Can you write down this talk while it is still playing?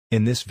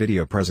In this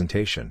video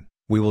presentation,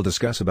 we will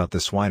discuss about the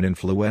swine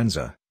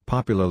influenza,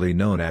 popularly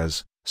known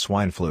as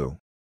swine flu.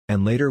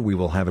 And later we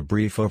will have a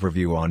brief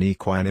overview on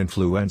equine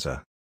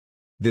influenza.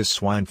 This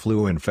swine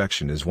flu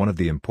infection is one of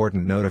the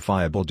important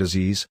notifiable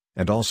disease,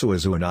 and also a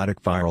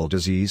zoonotic viral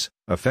disease,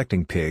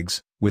 affecting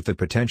pigs, with the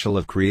potential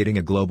of creating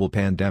a global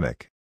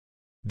pandemic.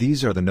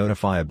 These are the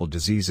notifiable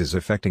diseases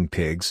affecting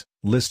pigs,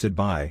 listed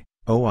by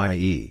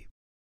OIE.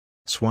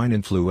 Swine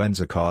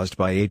influenza caused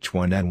by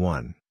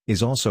H1N1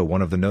 is also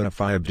one of the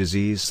notifiable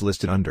diseases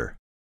listed under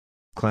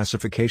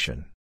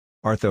classification.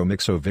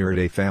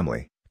 Orthomyxoviridae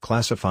family,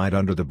 classified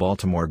under the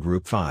Baltimore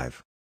Group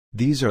 5.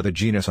 These are the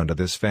genus under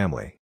this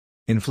family.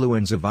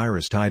 Influenza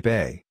virus type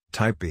A,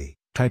 type B,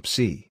 type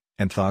C,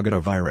 and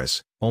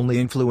Pathogenesis. Only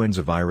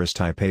influenza virus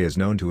type A is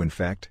known to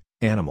infect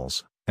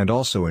animals, and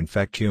also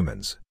infect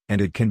humans,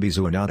 and it can be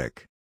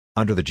zoonotic.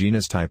 Under the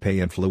genus type A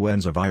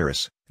influenza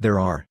virus, there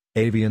are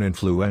avian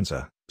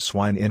influenza,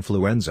 swine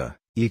influenza,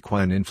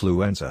 equine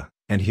influenza,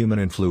 and human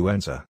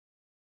influenza.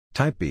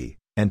 Type B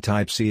and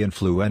type C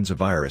influenza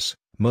virus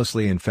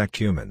mostly infect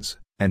humans,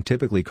 and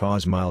typically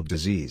cause mild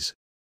disease.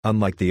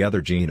 Unlike the other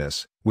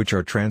genus, which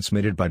are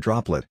transmitted by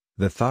droplet,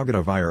 the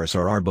Pathogenesis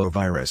or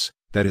arbovirus,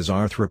 that is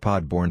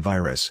arthropod-borne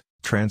virus,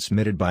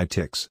 transmitted by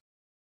ticks.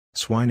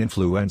 Swine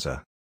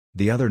influenza.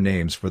 The other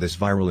names for this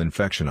viral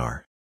infection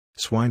are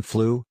swine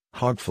flu,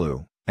 hog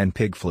flu, and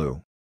pig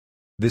flu.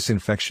 This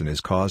infection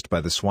is caused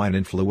by the swine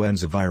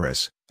influenza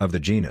virus, of the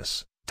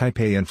genus type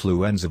A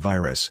influenza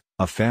virus,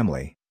 a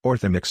family,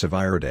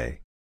 Orthomyxoviridae.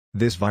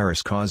 This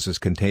virus causes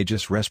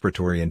contagious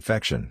respiratory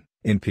infection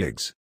in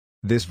pigs.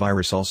 This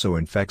virus also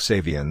infects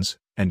avians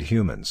and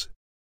humans.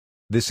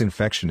 This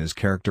infection is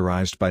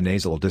characterized by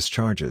nasal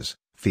discharges,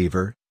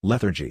 fever,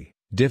 lethargy,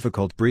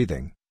 difficult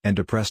breathing, and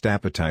depressed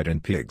appetite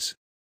in pigs,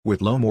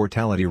 with low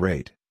mortality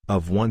rate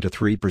of 1 to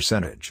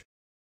 3%.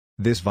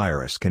 This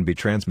virus can be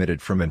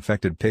transmitted from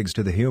infected pigs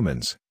to the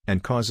humans,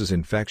 and causes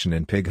infection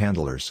in pig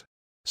handlers.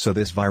 So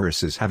this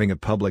virus is having a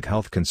public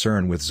health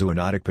concern with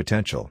zoonotic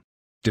potential.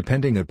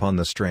 Depending upon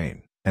the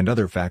strain, and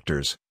other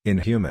factors, in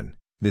human,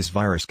 this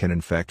virus can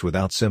infect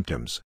without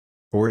symptoms.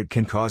 Or it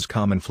can cause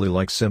common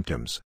flu-like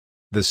symptoms.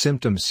 The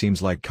symptoms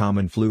seems like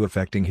common flu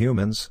affecting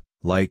humans,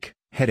 like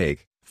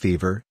headache,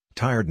 fever,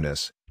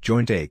 tiredness,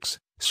 joint aches,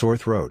 sore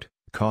throat,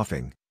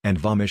 coughing, and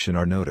vomition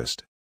are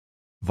noticed.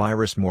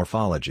 Virus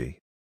morphology.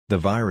 The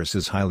virus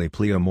is highly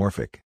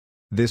pleomorphic.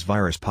 This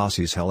virus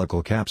possesses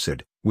helical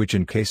capsid, which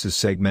encases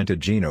segmented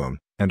genome,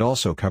 and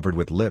also covered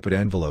with lipid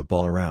envelope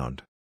all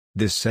around.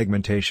 This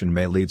segmentation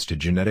may leads to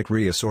genetic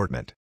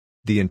reassortment.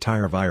 The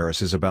entire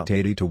virus is about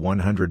 80 to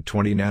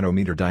 120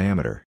 nanometer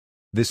diameter.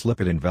 This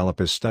lipid envelope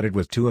is studded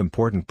with two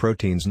important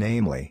proteins,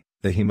 namely,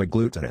 the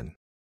hemagglutinin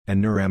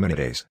and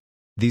neuraminidase.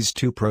 These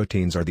two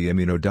proteins are the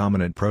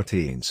immunodominant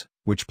proteins,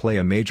 which play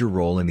a major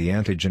role in the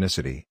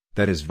antigenicity,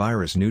 that is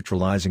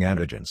virus-neutralizing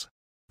antigens.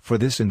 For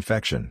this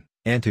infection,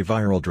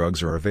 antiviral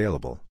drugs are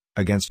available,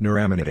 against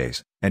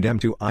neuraminidase, and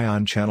M2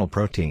 ion channel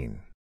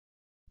protein.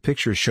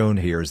 Picture shown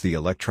here is the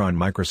electron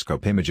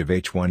microscope image of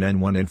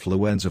H1N1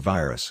 influenza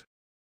virus.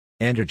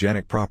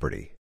 Antigenic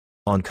property.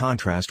 On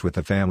contrast with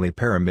the family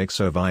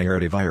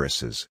Paramyxoviridae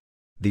viruses,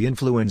 the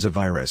influenza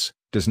virus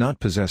does not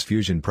possess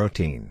fusion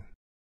protein.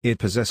 It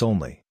possesses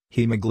only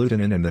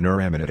hemagglutinin and the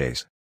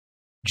neuraminidase.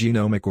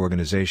 Genomic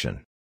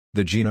organization.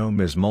 The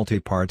genome is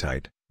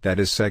multipartite, that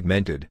is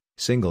segmented,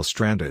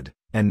 single-stranded,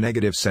 and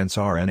negative-sense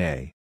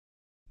RNA.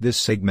 This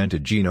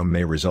segmented genome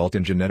may result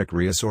in genetic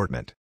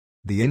reassortment.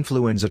 The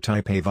influenza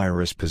type A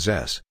virus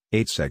possess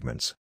 8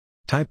 segments.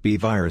 Type B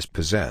virus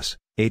possess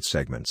 8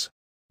 segments.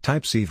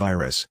 Type C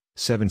virus,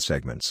 7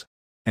 segments.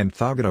 And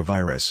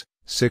Pathogenesis,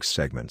 6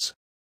 segments.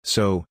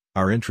 So,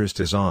 our interest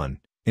is on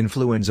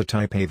influenza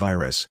type A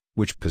virus,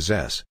 which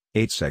possess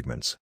 8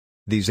 segments.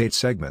 These 8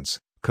 segments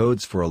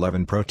codes for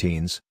 11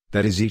 proteins,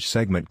 that is each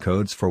segment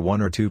codes for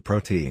 1 or 2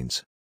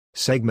 proteins.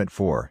 Segment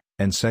 4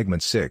 and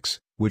segment 6,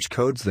 which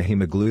codes the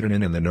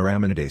hemagglutinin and the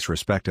neuraminidase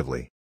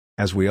respectively.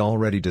 As we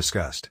already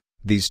discussed,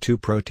 these two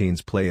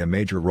proteins play a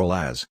major role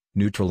as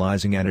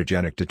neutralizing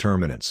antigenic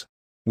determinants.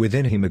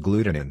 Within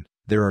hemagglutinin,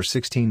 there are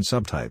 16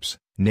 subtypes,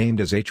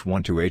 named as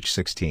H1 to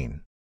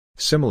H16.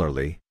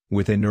 Similarly,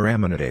 within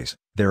neuraminidase,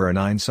 there are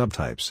 9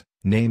 subtypes,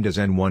 named as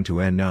N1 to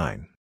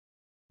N9.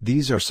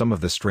 These are some of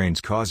the strains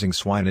causing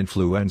swine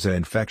influenza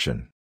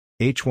infection: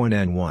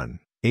 H1N1,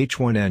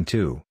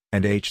 H1N2,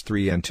 and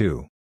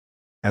H3N2.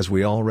 As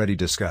we already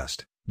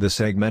discussed, the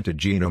segmented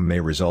genome may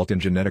result in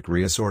genetic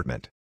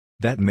reassortment.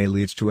 That may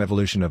lead to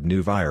evolution of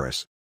new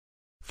virus.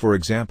 For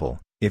example,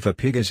 if a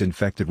pig is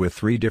infected with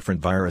 3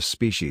 different virus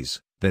species,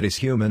 that is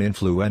human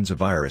influenza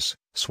virus,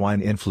 swine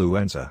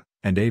influenza,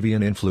 and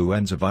avian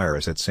influenza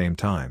virus at same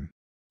time,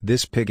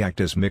 this pig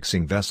acts as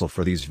mixing vessel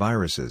for these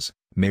viruses,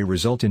 may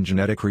result in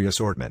genetic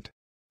reassortment.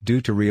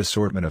 Due to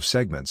reassortment of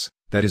segments,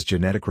 that is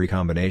genetic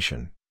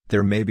recombination,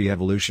 there may be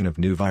evolution of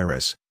new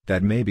virus,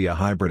 that may be a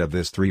hybrid of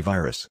this 3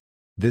 virus.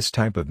 This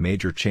type of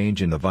major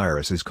change in the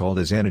virus is called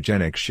as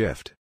antigenic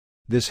shift.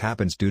 This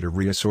happens due to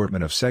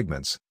reassortment of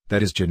segments,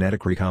 that is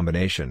genetic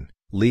recombination,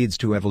 leads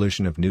to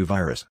evolution of new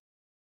virus.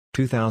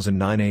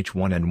 2009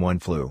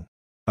 H1N1 flu.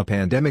 A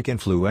pandemic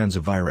influenza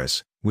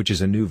virus, which is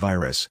a new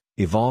virus,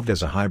 evolved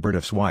as a hybrid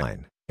of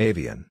swine,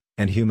 avian,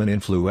 and human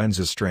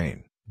influenza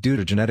strain, due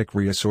to genetic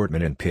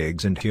reassortment in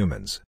pigs and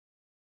humans.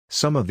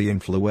 Some of the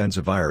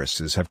influenza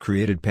viruses have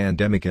created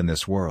pandemic in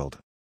this world.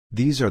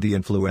 These are the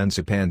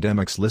influenza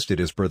pandemics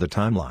listed as per the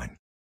timeline.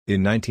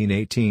 In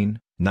 1918,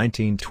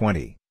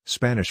 1920,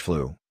 Spanish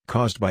flu,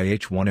 caused by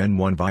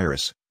H1N1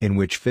 virus, in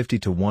which 50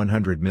 to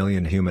 100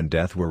 million human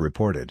deaths were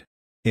reported.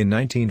 In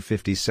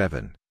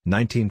 1957,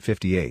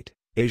 1958,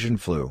 Asian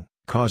flu,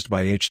 caused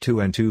by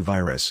H2N2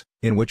 virus,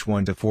 in which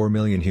 1 to 4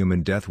 million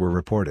human deaths were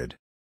reported.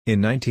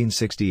 In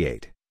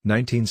 1968,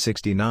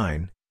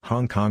 1969,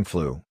 Hong Kong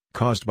flu,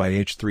 caused by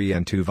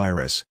H3N2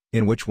 virus,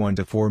 in which 1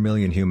 to 4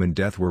 million human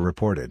deaths were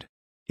reported.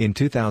 In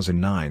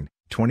 2009,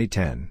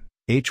 2010,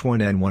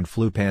 H1N1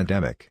 flu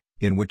pandemic,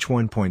 in which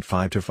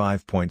 1.5 to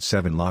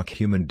 5.7 lakh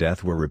human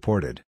deaths were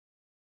reported.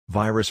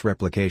 Virus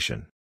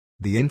replication.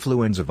 The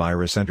influenza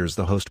virus enters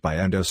the host by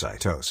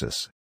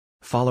endocytosis.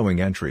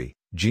 Following entry,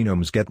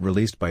 genomes get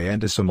released by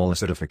endosomal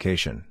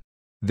acidification.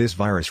 This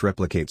virus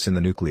replicates in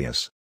the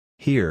nucleus.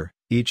 Here,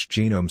 each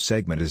genome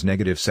segment is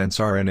negative sense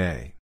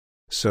RNA.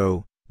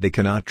 So, they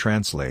cannot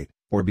translate,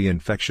 or be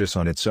infectious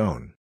on its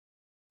own.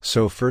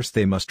 So first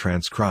they must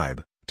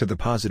transcribe, to the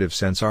positive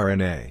sense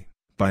RNA,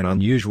 by an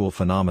unusual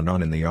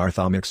phenomenon in the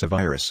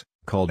arthomyxovirus,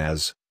 called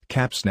as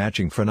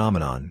Snatching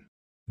Phenomenon.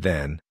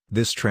 Then,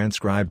 this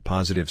transcribed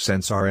positive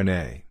sense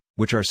RNA,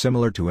 which are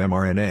similar to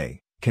mRNA,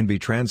 can be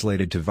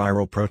translated to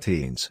viral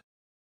proteins.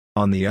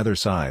 On the other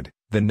side,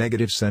 the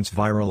negative sense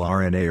viral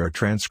RNA are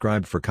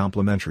transcribed for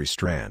complementary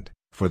strand,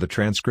 for the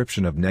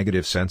transcription of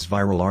negative sense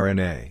viral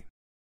RNA.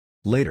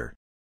 Later,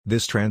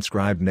 this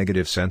transcribed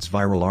negative sense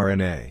viral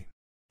RNA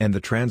and the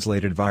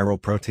translated viral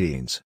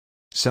proteins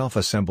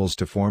self-assembles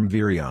to form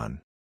virion.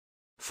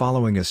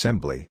 Following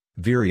assembly,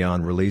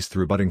 virion released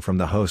through budding from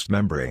the host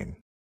membrane.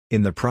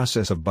 In the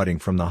process of budding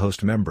from the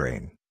host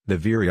membrane, the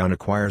virion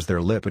acquires their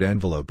lipid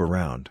envelope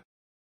around.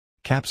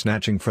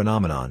 Snatching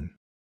phenomenon.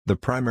 The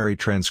primary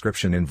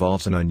transcription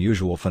involves an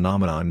unusual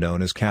phenomenon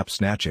known as cap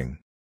snatching.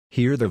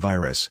 Here the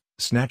virus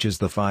snatches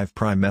the 5'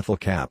 methyl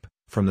cap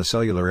from the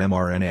cellular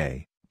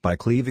mRNA by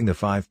cleaving the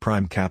 5'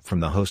 cap from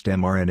the host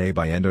mRNA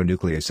by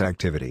endonuclease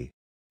activity.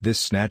 This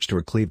snatched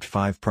or cleaved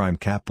 5'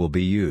 cap will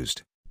be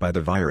used, by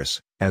the virus,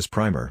 as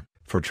primer,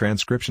 for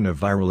transcription of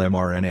viral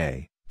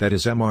mRNA, that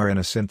is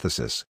mRNA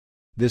synthesis.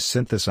 This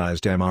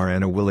synthesized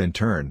mRNA will in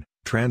turn,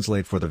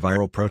 translate for the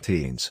viral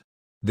proteins.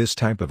 This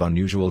type of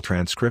unusual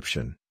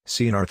transcription,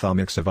 seen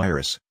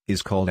arthomyxovirus,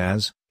 is called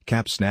as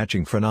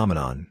snatching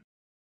phenomenon.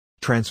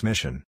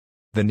 Transmission.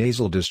 The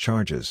nasal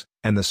discharges,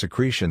 and the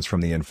secretions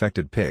from the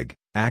infected pig,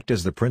 act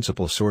as the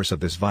principal source of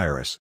this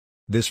virus.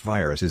 This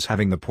virus is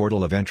having the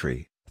portal of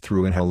entry,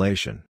 through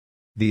inhalation.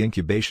 The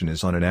incubation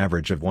is on an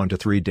average of 1 to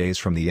 3 days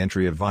from the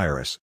entry of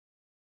virus.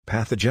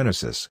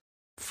 Pathogenesis.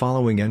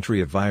 Following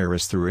entry of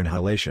virus through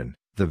inhalation,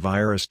 the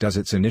virus does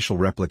its initial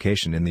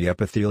replication in the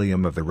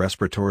epithelium of the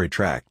respiratory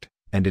tract,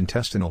 and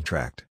intestinal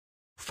tract,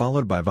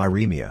 followed by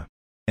viremia.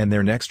 And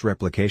their next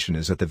replication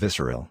is at the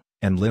visceral,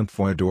 and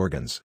lymphoid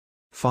organs.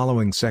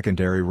 Following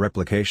secondary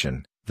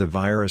replication, the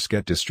virus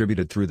get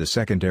distributed through the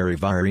secondary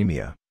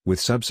viremia, with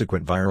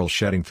subsequent viral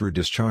shedding through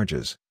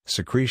discharges,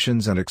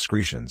 secretions and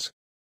excretions.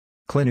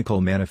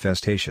 Clinical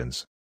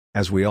manifestations.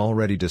 As we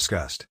already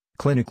discussed,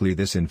 clinically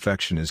this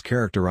infection is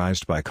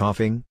characterized by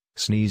coughing,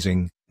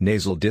 sneezing,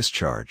 nasal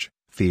discharge,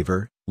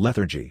 fever,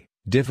 lethargy,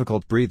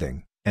 difficult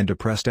breathing, and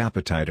depressed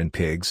appetite in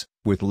pigs,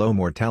 with low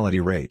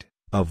mortality rate,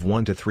 of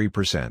 1 to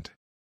 3%.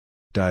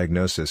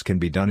 Diagnosis can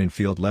be done in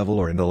field level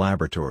or in the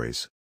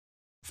laboratories.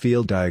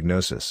 Field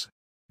diagnosis.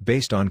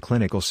 Based on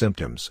clinical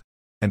symptoms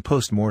and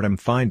post-mortem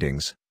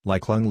findings,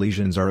 like lung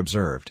lesions are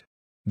observed.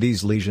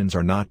 These lesions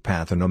are not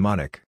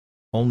pathognomonic,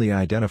 only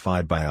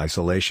identified by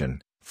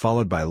isolation,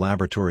 followed by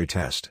laboratory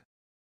test.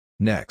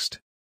 Next,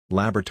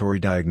 laboratory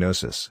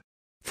diagnosis.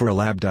 For a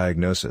lab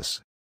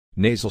diagnosis,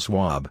 nasal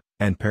swab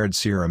and paired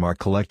serum are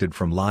collected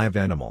from live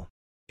animal.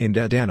 In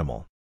dead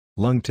animal,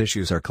 lung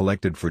tissues are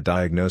collected for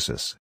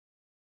diagnosis.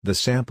 The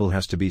sample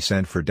has to be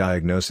sent for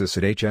diagnosis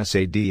at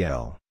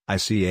HSADL,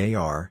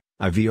 ICAR,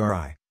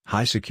 IVRI,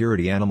 High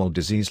Security Animal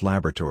Disease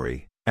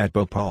Laboratory, at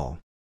Bhopal.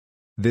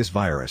 This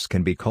virus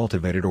can be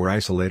cultivated or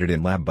isolated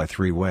in lab by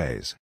 3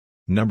 ways.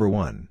 Number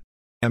 1.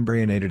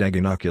 Embryonated egg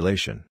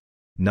inoculation.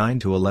 9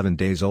 to 11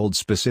 days old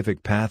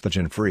specific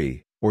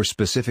pathogen-free, or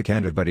specific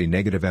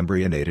antibody-negative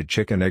embryonated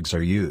chicken eggs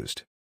are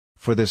used.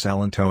 For this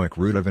allantoic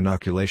route of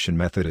inoculation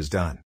method is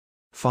done.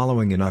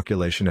 Following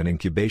inoculation and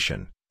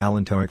incubation,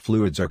 allantoic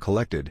fluids are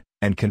collected,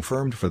 and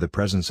confirmed for the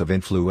presence of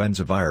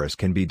influenza virus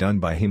can be done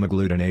by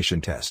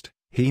hemagglutination test,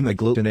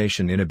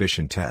 hemagglutination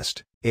inhibition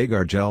test,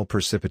 agar gel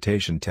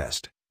precipitation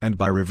test, and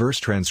by reverse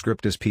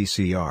transcriptase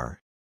PCR.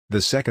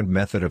 The second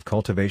method of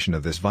cultivation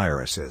of this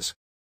virus is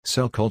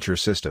cell culture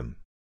system.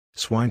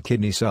 Swine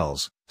kidney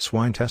cells,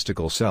 swine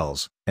testicle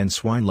cells, and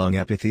swine lung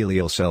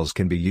epithelial cells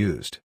can be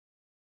used.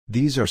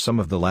 These are some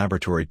of the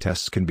laboratory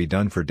tests can be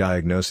done for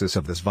diagnosis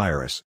of this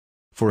virus.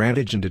 For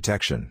antigen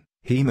detection,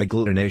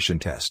 Hemagglutination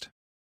test.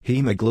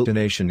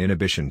 Hemagglutination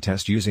inhibition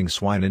test using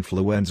swine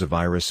influenza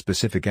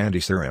virus-specific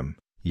antiserum,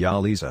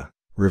 ELISA,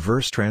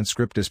 reverse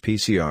transcriptase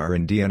PCR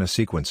and DNA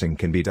sequencing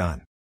can be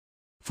done.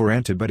 For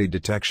antibody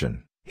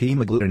detection,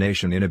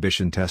 hemagglutination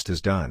inhibition test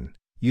is done,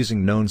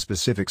 using known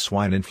specific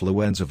swine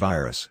influenza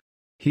virus.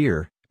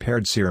 Here,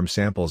 paired serum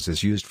samples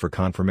is used for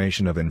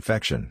confirmation of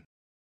infection.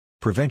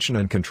 Prevention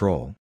and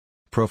control.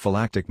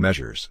 Prophylactic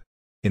measures.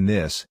 In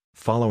this,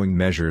 following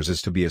measures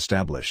is to be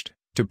established,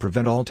 to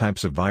prevent all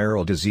types of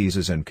viral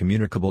diseases and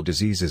communicable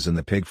diseases in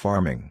the pig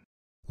farming.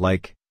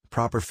 Like,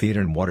 proper feed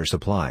and water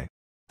supply.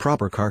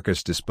 Proper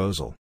carcass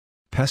disposal.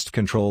 Pest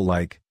control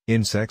like,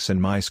 insects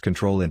and mice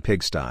control in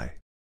pigsty.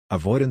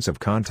 Avoidance of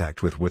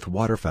contact with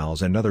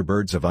waterfowls and other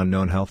birds of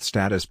unknown health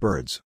status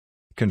birds.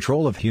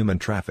 Control of human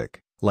traffic,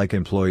 like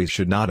employees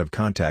should not have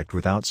contact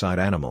with outside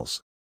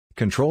animals.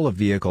 Control of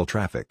vehicle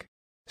traffic.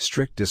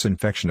 Strict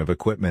disinfection of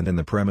equipment in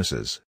the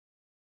premises.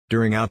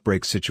 During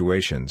outbreak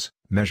situations,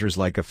 measures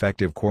like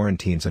effective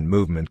quarantines and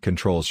movement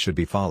controls should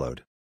be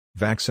followed.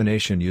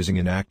 Vaccination using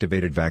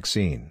inactivated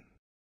vaccine.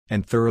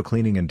 And thorough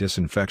cleaning and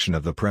disinfection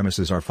of the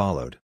premises are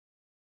followed.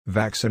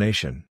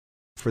 Vaccination.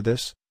 For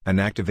this,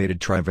 inactivated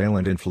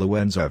trivalent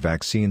influenza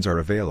vaccines are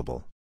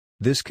available.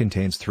 This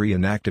contains 3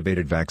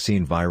 inactivated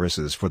vaccine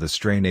viruses for the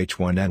strain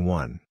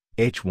H1N1,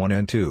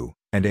 H1N2,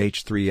 and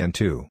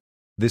H3N2.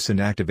 This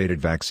inactivated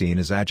vaccine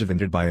is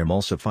adjuvanted by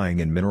emulsifying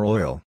in mineral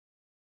oil.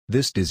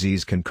 This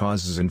disease can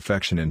cause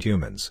infection in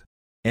humans.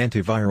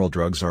 Antiviral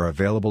drugs are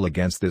available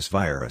against this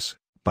virus,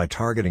 by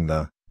targeting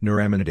the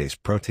neuraminidase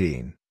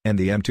protein, and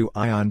the M2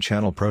 ion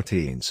channel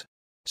proteins.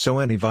 So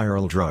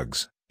antiviral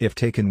drugs, if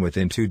taken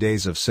within 2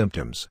 days of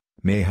symptoms,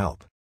 may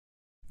help.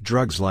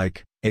 Drugs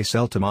like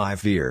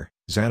oseltamivir,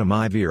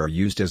 zanamivir are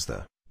used as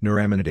the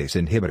neuraminidase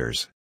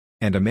inhibitors.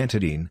 And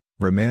amantadine,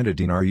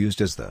 rimantadine are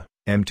used as the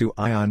M2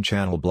 ion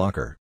channel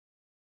blocker.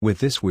 With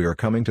this we are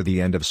coming to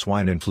the end of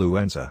swine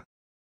influenza.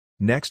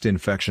 Next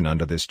infection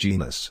under this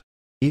genus.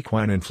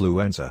 Equine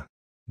influenza.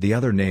 The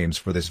other names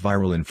for this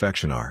viral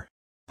infection are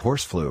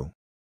horseflu.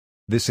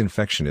 This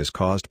infection is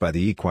caused by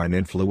the equine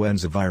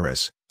influenza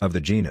virus, of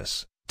the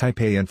genus,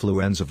 type A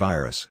influenza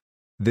virus.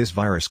 This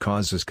virus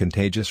causes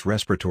contagious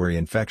respiratory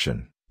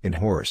infection, in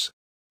horse.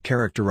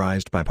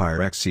 Characterized by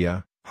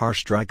pyrexia,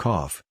 harsh dry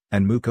cough,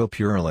 and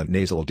mucopurulent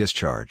nasal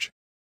discharge.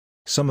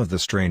 Some of the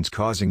strains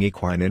causing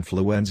equine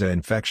influenza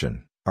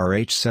infection are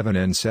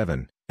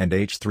H7N7 and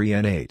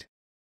H3N8.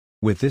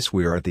 With this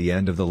we are at the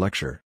end of the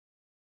lecture.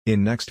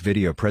 In next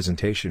video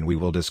presentation we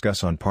will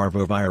discuss on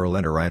parvoviral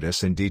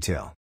enteritis in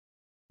detail.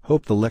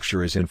 Hope the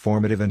lecture is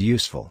informative and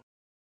useful.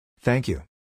 Thank you.